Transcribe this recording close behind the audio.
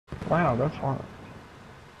Wow, that's hard.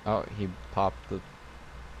 Oh, he popped the...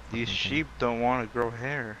 These sheep don't want to grow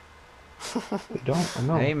hair. They don't, I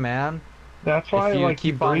know. Hey, man. That's If why, you like,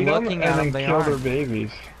 you keep on breed them looking and at them, then they kill their aren't.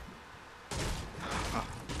 babies.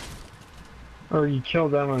 Or you kill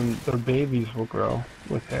them and their babies will grow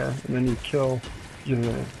with hair. And then you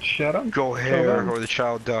shed them? Grow Kill hair them? or the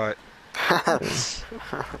child died.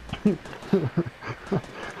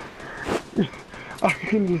 I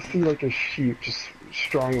can just see like a sheep just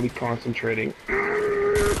strongly concentrating.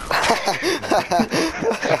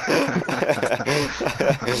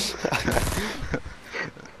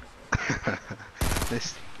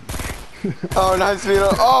 This. Oh, nice, Vito.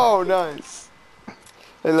 Oh, nice.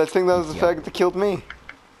 Hey, I think that was the fact that killed me.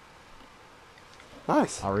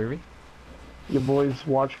 Nice. Oh, really? You boys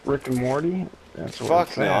watch Rick and Morty? That's what Fuck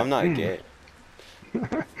it's no, at. I'm not gay.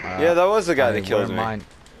 Yeah, that was the guy that killed me. Mine.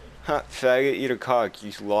 Huh, faggot, eat a cock,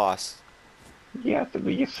 you lost. You have to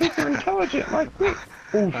be super intelligent like me.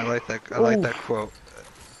 Oof. I like that. I like that quote.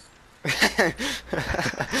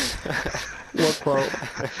 What quote?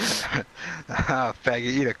 Ah, faggot,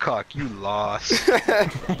 eat a cock. You lost.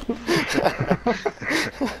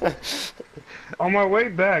 On my way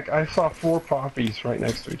back, I saw 4 poppies right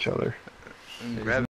next to each other. Grab